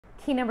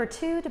Key number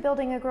 2 to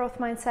building a growth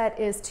mindset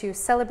is to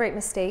celebrate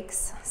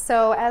mistakes.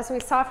 So as we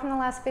saw from the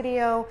last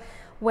video,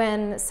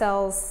 when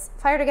cells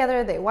fire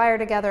together, they wire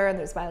together, and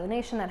there's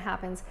myelination that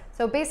happens.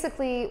 So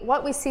basically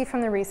what we see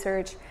from the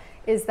research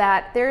is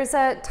that there's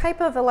a type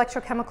of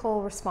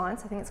electrochemical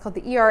response, I think it's called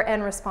the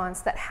ERN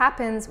response, that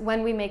happens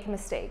when we make a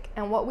mistake.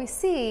 And what we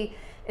see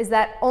is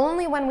that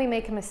only when we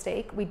make a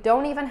mistake, we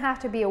don't even have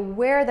to be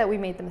aware that we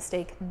made the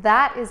mistake,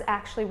 that is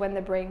actually when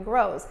the brain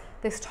grows.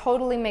 This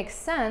totally makes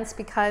sense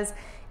because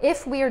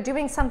if we are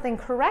doing something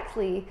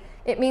correctly,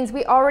 it means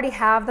we already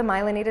have the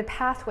myelinated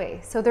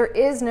pathway. So there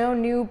is no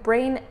new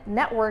brain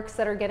networks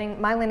that are getting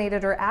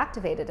myelinated or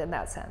activated in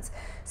that sense.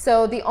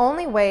 So the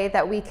only way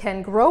that we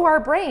can grow our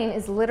brain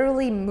is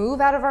literally move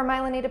out of our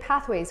myelinated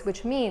pathways,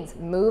 which means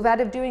move out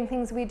of doing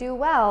things we do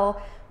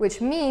well,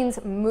 which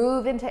means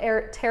move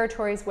into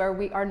territories where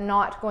we are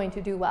not going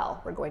to do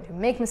well. We're going to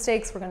make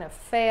mistakes, we're going to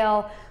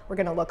fail, we're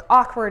going to look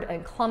awkward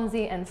and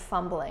clumsy and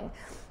fumbling.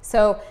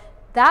 So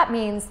that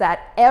means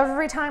that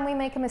every time we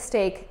make a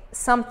mistake,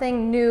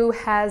 something new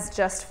has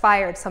just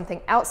fired, something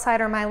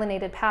outside our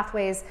myelinated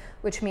pathways,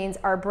 which means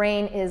our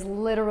brain is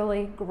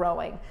literally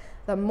growing.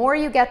 The more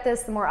you get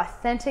this, the more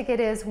authentic it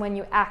is when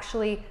you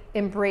actually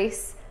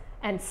embrace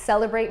and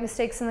celebrate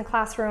mistakes in the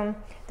classroom.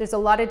 There's a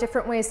lot of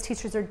different ways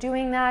teachers are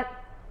doing that.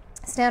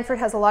 Stanford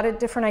has a lot of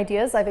different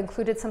ideas. I've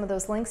included some of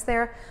those links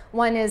there.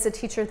 One is a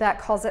teacher that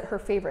calls it her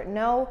favorite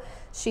no.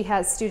 She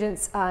has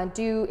students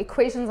do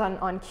equations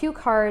on cue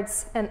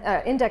cards and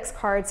index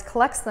cards,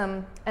 collects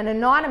them, and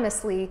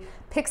anonymously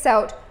picks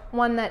out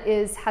one that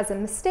has a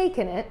mistake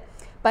in it,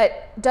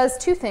 but does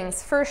two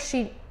things. First,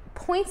 she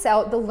points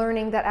out the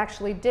learning that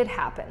actually did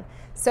happen.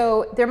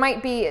 So there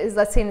might be,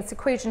 let's say in this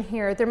equation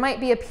here, there might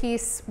be a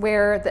piece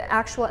where the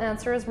actual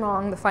answer is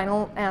wrong, the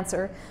final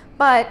answer,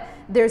 but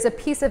there's a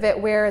piece of it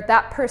where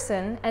that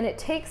person, and it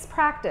takes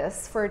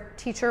practice for a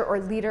teacher or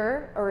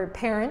leader or a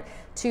parent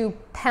to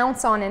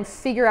pounce on and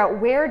figure out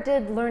where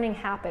did learning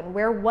happen,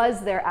 where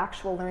was their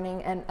actual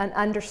learning and an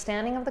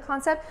understanding of the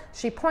concept.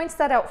 She points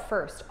that out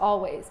first,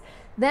 always.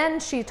 Then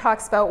she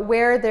talks about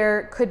where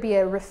there could be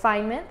a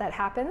refinement that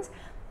happens,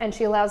 and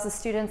she allows the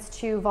students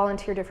to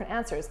volunteer different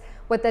answers.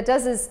 What that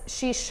does is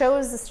she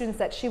shows the students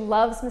that she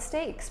loves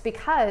mistakes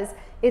because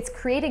it's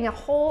creating a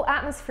whole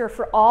atmosphere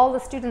for all the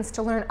students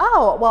to learn,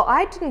 oh, well,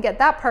 I didn't get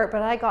that part,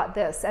 but I got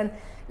this. And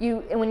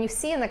when you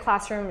see in the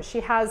classroom,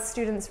 she has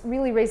students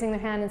really raising their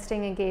hand and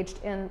staying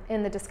engaged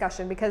in the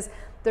discussion because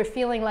they're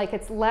feeling like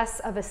it's less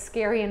of a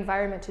scary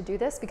environment to do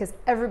this because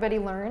everybody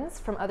learns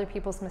from other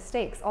people's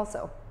mistakes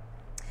also.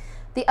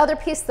 The other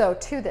piece, though,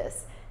 to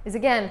this is,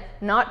 again,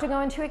 not to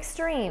go into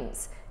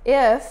extremes.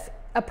 If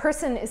a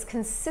person is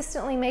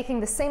consistently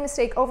making the same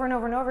mistake over and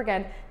over and over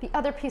again, the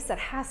other piece that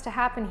has to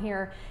happen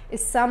here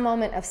is some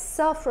moment of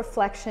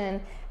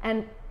self-reflection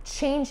and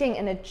changing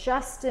and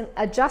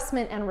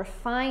adjustment and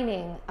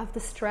refining of the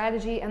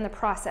strategy and the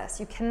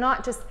process. You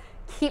cannot just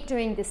keep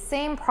doing the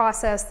same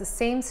process, the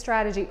same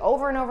strategy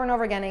over and over and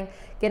over again,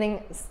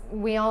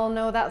 we all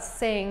know that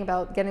saying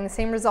about getting the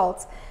same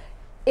results.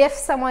 If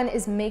someone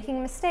is making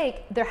a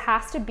mistake, there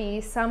has to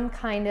be some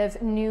kind of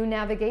new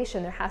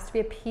navigation. There has to be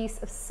a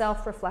piece of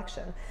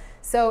self-reflection.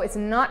 So it's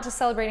not just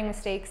celebrating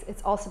mistakes,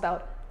 it's also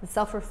about the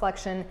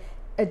self-reflection,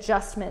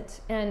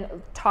 adjustment, and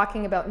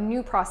talking about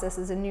new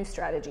processes and new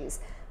strategies,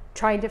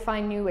 trying to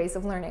find new ways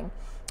of learning.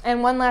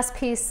 And one last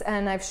piece,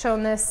 and I've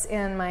shown this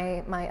in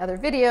my other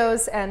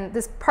videos, and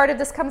this part of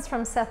this comes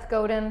from Seth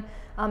Godin.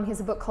 He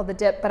has a book called The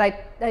Dip, but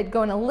I'd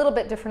go in a little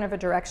bit different of a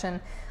direction.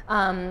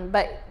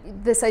 But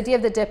this idea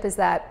of the dip is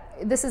that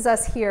this is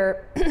us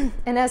here,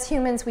 and as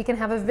humans we can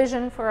have a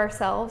vision for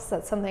ourselves.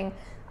 That's something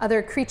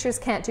other creatures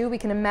can't do. We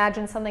can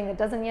imagine something that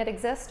doesn't yet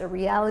exist, a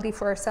reality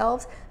for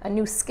ourselves, a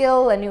new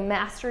skill, a new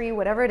mastery,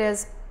 whatever it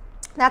is.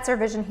 That's our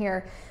vision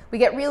here. We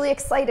get really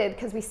excited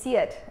because we see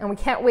it and we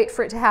can't wait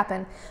for it to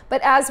happen.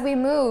 But as we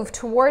move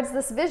towards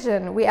this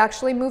vision, we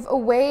actually move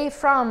away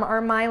from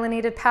our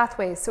myelinated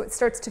pathways. So it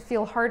starts to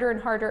feel harder and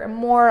harder and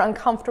more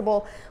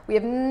uncomfortable. We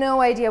have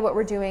no idea what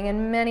we're doing,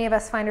 and many of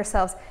us find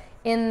ourselves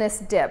in this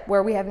dip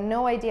where we have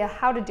no idea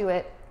how to do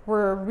it.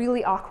 We're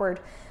really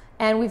awkward.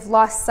 And we've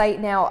lost sight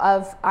now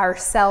of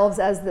ourselves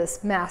as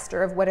this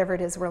master of whatever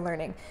it is we're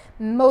learning.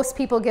 Most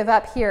people give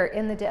up here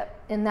in the dip,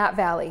 in that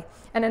valley.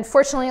 And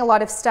unfortunately, a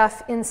lot of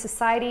stuff in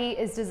society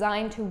is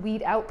designed to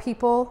weed out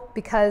people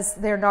because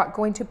they're not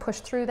going to push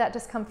through that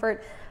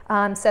discomfort.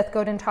 Seth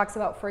Godin talks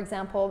about, for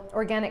example,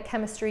 organic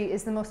chemistry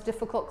is the most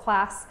difficult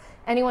class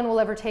anyone will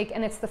ever take,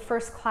 and it's the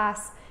first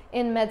class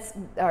in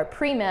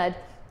pre-med.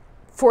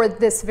 For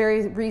this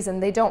very reason,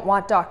 they don't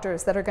want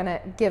doctors that are going to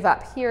give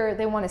up here.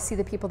 They want to see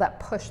the people that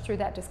push through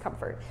that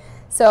discomfort.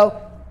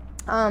 So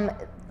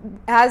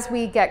as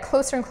we get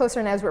closer and closer,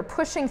 and as we're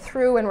pushing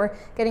through and we're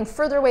getting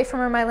further away from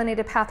our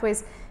myelinated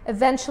pathways,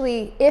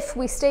 eventually, if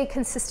we stay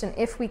consistent,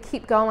 if we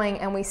keep going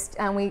and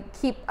we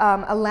keep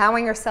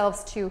allowing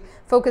ourselves to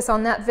focus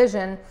on that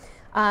vision,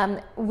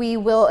 we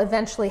will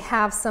eventually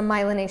have some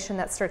myelination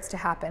that starts to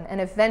happen,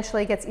 and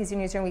eventually it gets easier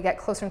and easier, and we get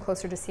closer and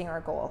closer to seeing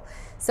our goal.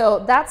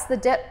 So that's the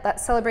dip,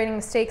 that's celebrating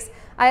mistakes.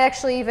 I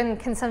actually even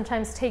can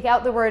sometimes take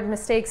out the word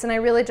mistakes and I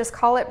really just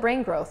call it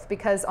brain growth,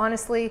 because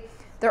honestly,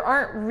 there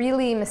aren't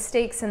really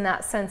mistakes in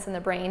that sense in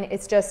the brain.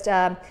 It's just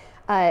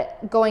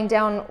going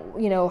down,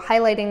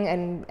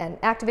 highlighting and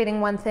activating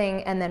one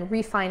thing and then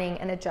refining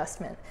an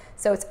adjustment.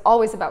 So it's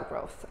always about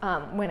growth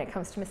when it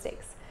comes to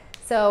mistakes.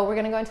 So we're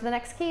going to go into the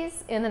next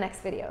keys in the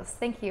next videos.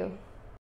 Thank you.